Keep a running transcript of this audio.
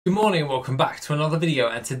Good morning and welcome back to another video,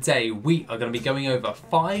 and today we are going to be going over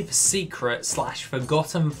 5 secret /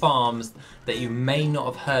 forgotten farms that you may not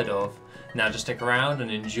have heard of. Now just stick around and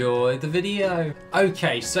enjoy the video.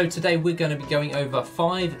 Okay, so today we're going to be going over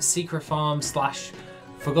 5 secret farms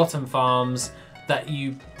 / forgotten farms that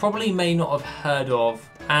you probably may not have heard of.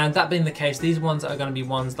 And that being the case, these ones are going to be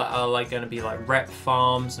ones that are going to be like rep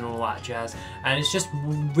farms and all that jazz, and it's just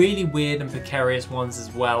really weird and precarious ones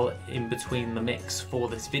as well in between the mix for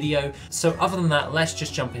this video. So other than that, let's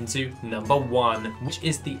just jump into number 1, which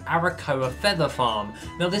is the Arakoa Feather Farm.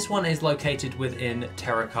 Now this one is located within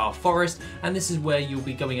Terakar Forest, and this is where you'll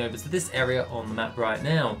be going over to this area on the map right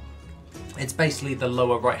now. It's basically the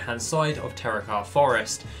lower right hand side of Terakar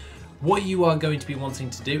Forest. What you are going to be wanting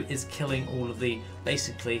to do is killing all of the,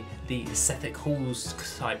 basically, the Sethic Halls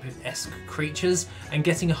type-esque creatures and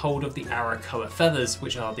getting a hold of the Arakoa feathers,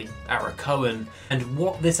 which are the Arakoan. And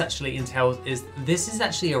what this actually entails is, this is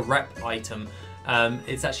actually a rep item.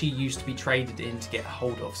 It's actually used to be traded in to get a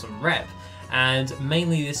hold of some rep. And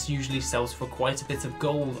mainly this usually sells for quite a bit of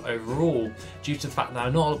gold overall, due to the fact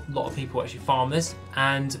that not a lot of people actually farm this,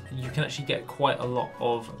 and you can actually get quite a lot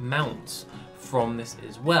of mounts from this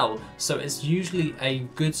as well. So it's usually a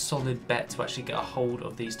good solid bet to actually get a hold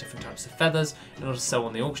of these different types of feathers in order to sell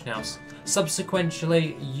on the auction house.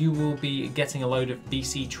 Subsequently, you will be getting a load of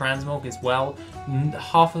BC transmog as well.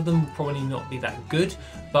 Half of them will probably not be that good,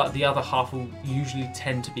 but the other half will usually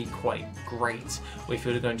tend to be quite great if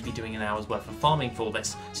you're going to be doing an hour's worth of farming for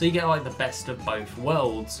this. So you get like the best of both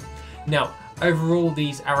worlds. Now, overall,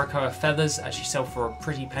 these Arakoa feathers actually sell for a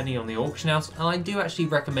pretty penny on the auction house, and I do actually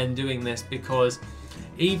recommend doing this because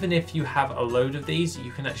even if you have a load of these,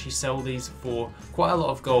 you can actually sell these for quite a lot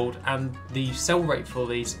of gold, and the sell rate for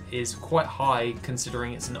these is quite high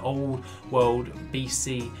considering it's an old world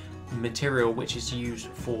BC material which is used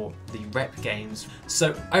for the rep games.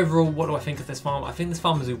 So overall, what do I think of this farm? I think this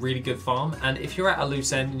farm is a really good farm, and if you're at a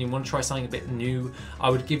loose end and you want to try something a bit new, I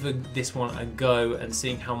would give this one a go and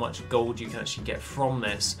seeing how much gold you can actually get from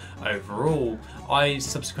this overall. I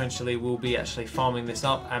subsequently will be actually farming this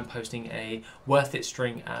up and posting a worth it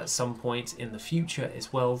string at some point in the future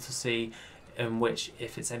as well to see in which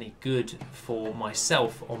if it's any good for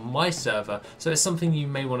myself on my server. So it's something you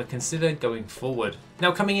may want to consider going forward.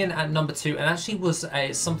 Now coming in at number 2, and actually was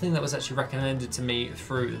something that was actually recommended to me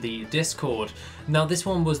through the Discord. Now this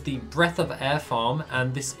one was the Breath of Air farm,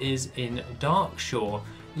 and this is in Darkshore.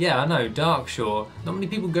 Yeah, I know, Darkshore. Not many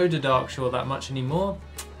people go to Darkshore that much anymore,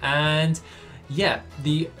 and yeah,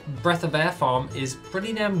 the Breath of Air farm is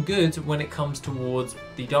pretty damn good when it comes towards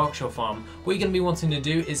the Darkshore farm. What you're going to be wanting to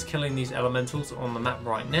do is killing these elementals on the map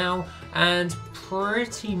right now, and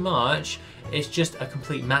pretty much it's just a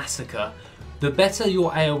complete massacre. The better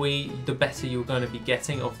your AoE, the better you're going to be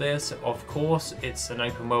getting of this. Of course, it's an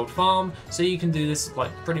open world farm, so you can do this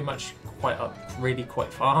like pretty much really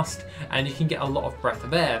quite fast, and you can get a lot of Breath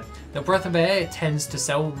of Air. Now Breath of Air tends to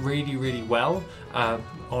sell really well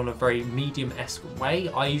on a very medium-esque way.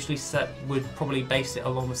 I usually would probably base it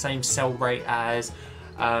along the same sell rate as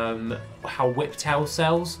how Whiptail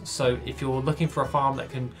sells. So if you're looking for a farm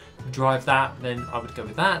that can drive that, then I would go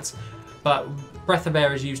with that. But Breath of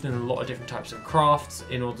Air is used in a lot of different types of crafts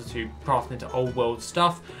in order to craft into old world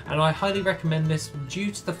stuff, and I highly recommend this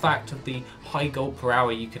due to the fact of the high gold per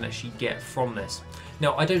hour you can actually get from this.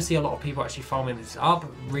 Now I don't see a lot of people actually farming this up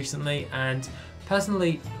recently, and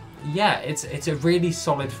personally, yeah, it's a really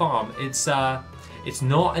solid farm. It's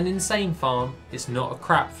not an insane farm, it's not a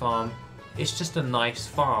crap farm, it's just a nice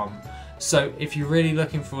farm. So if you're really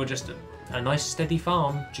looking for just a nice steady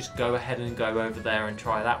farm, just go ahead and go over there and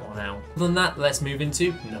try that one out. Other than that, let's move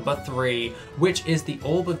into number 3, which is the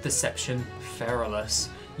Orb of Deception Feralus.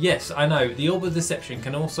 Yes, I know, the Orb of Deception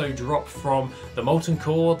can also drop from the Molten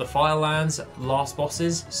Core, the Firelands, last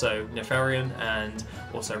bosses, so Nefarian and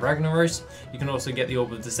also Ragnaros. You can also get the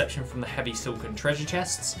Orb of Deception from the Heavy Silken Treasure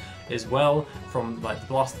Chests as well, from like the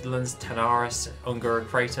Blasted Lands, Tanaris, Ungura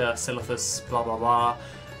Crater, Silithus, blah blah blah.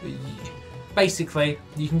 Basically,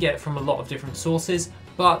 you can get it from a lot of different sources,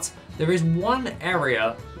 but there is one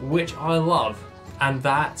area which I love, and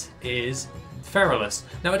that is Feralus.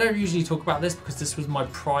 Now I don't usually talk about this because this was my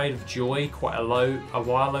pride of joy quite a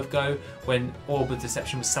while ago when Orb of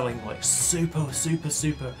Deception was selling like super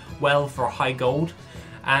well for a high gold,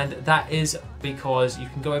 and that is because you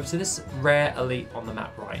can go over to this rare elite on the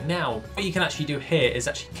map right now. What you can actually do here is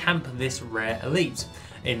actually camp this rare elite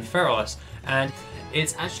in Feralus, and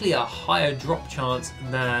it's actually a higher drop chance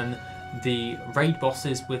than the raid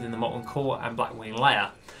bosses within the Molten Core and Blackwing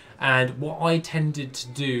Lair. And what I tended to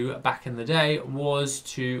do back in the day was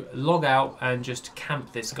to log out and just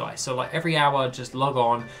camp this guy. So like every hour, just log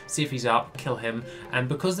on, see if he's up, kill him. And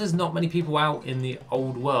because there's not many people out in the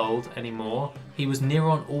old world anymore, he was near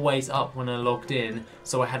on always up when I logged in,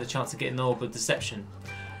 so I had a chance of getting the Orb of Deception.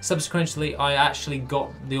 Subsequently, I actually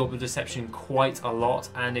got the Orb of Deception quite a lot,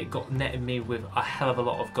 and it got netted me with a hell of a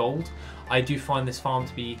lot of gold. I do find this farm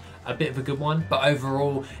to be a bit of a good one, but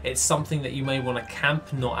overall it's something that you may want to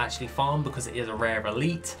camp, not actually farm, because it is a rare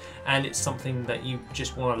elite, and it's something that you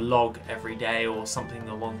just want to log every day or something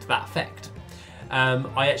along to that effect.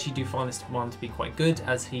 I actually do find this one to be quite good,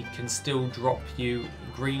 as he can still drop you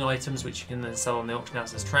green items which you can then sell on the auction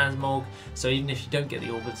house as transmog. So even if you don't get the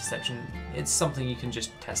Orb of Deception, it's something you can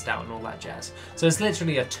just test out and all that jazz. So it's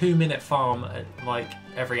literally a 2-minute farm at like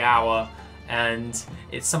every hour, and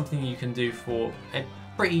it's something you can do for a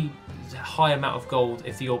pretty high amount of gold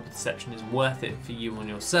if the Orb of Deception is worth it for you on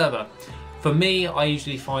your server. For me, I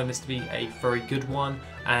usually find this to be a very good one,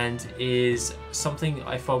 and is something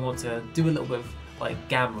if I want to do a little bit of like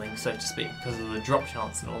gambling, so to speak, because of the drop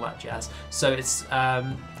chance and all that jazz. So it's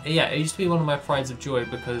yeah, it used to be one of my prides of joy,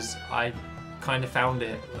 because I kind of found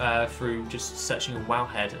it through just searching on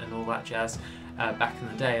Wowhead and all that jazz back in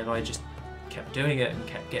the day, and I just kept doing it and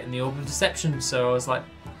kept getting the Orb of Deception. So I was like,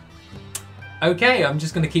 okay, I'm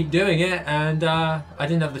just going to keep doing it. And I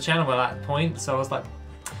didn't have the channel at that point, so I was like,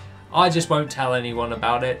 I just won't tell anyone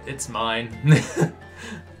about it, it's mine.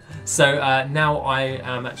 So now I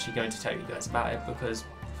am actually going to tell you guys about it, because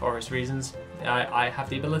for obvious reasons I have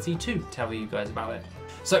the ability to tell you guys about it.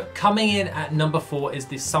 So coming in at number 4 is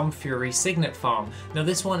the Sunfury Signet Farm. Now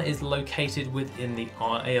this one is located within the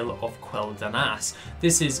Isle of Quel'Danas.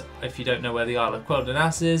 This is, if you don't know where the Isle of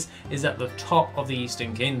Quel'Danas is at the top of the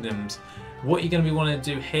Eastern Kingdoms. What you're going to be wanting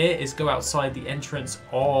to do here is go outside the entrance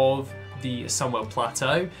of the Sunwell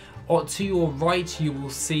Plateau. Or to your right, you will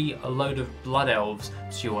see a load of Blood Elves.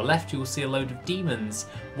 To your left, you will see a load of demons.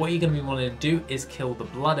 What you're going to be wanting to do is kill the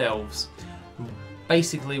Blood Elves.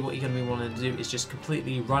 Basically, what you're going to be wanting to do is just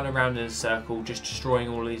completely run around in a circle, just destroying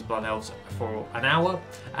all of these Blood Elves for an hour,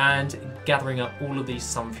 and gathering up all of these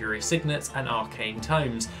Sunfury Signets and Arcane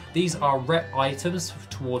Tomes. These are rep items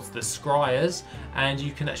towards the Scryers, and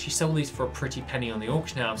you can actually sell these for a pretty penny on the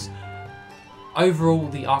auction house. Overall,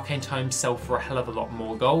 the Arcane Tomes sell for a hell of a lot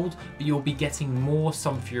more gold, but you'll be getting more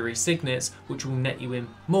Sunfury Signets, which will net you in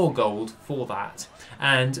more gold for that.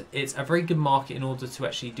 And it's a very good market in order to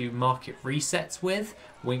actually do market resets with,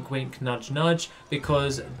 wink wink, nudge nudge,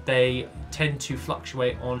 because they tend to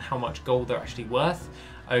fluctuate on how much gold they're actually worth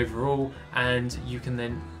overall, and you can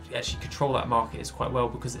then actually control that market quite well,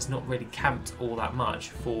 because it's not really camped all that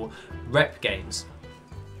much for rep games.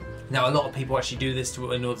 Now, a lot of people actually do this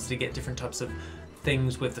in order to get different types of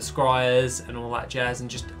things with the Scryers and all that jazz, and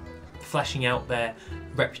just fleshing out their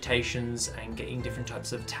reputations and getting different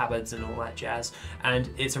types of tabards and all that jazz. And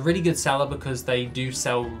it's a really good seller, because they do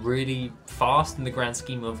sell really fast in the grand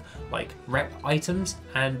scheme of like rep items,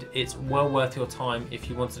 and it's well worth your time if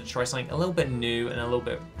you wanted to try something a little bit new and a little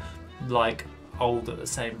bit like old at the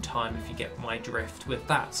same time, if you get my drift with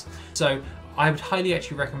that. So I would highly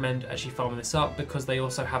actually recommend actually farming this up, because they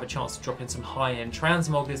also have a chance to drop in some high-end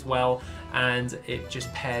transmog as well, and it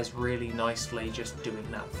just pairs really nicely just doing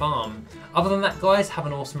that farm. Other than that, guys, have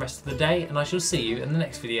an awesome rest of the day, and I shall see you in the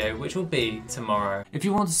next video, which will be tomorrow. If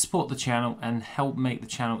you want to support the channel and help make the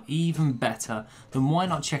channel even better, then why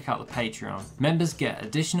not check out the Patreon? Members get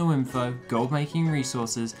additional info, gold making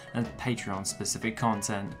resources, and Patreon specific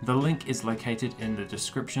content. The link is located in the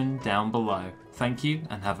description down below. Thank you,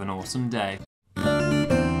 and have an awesome day.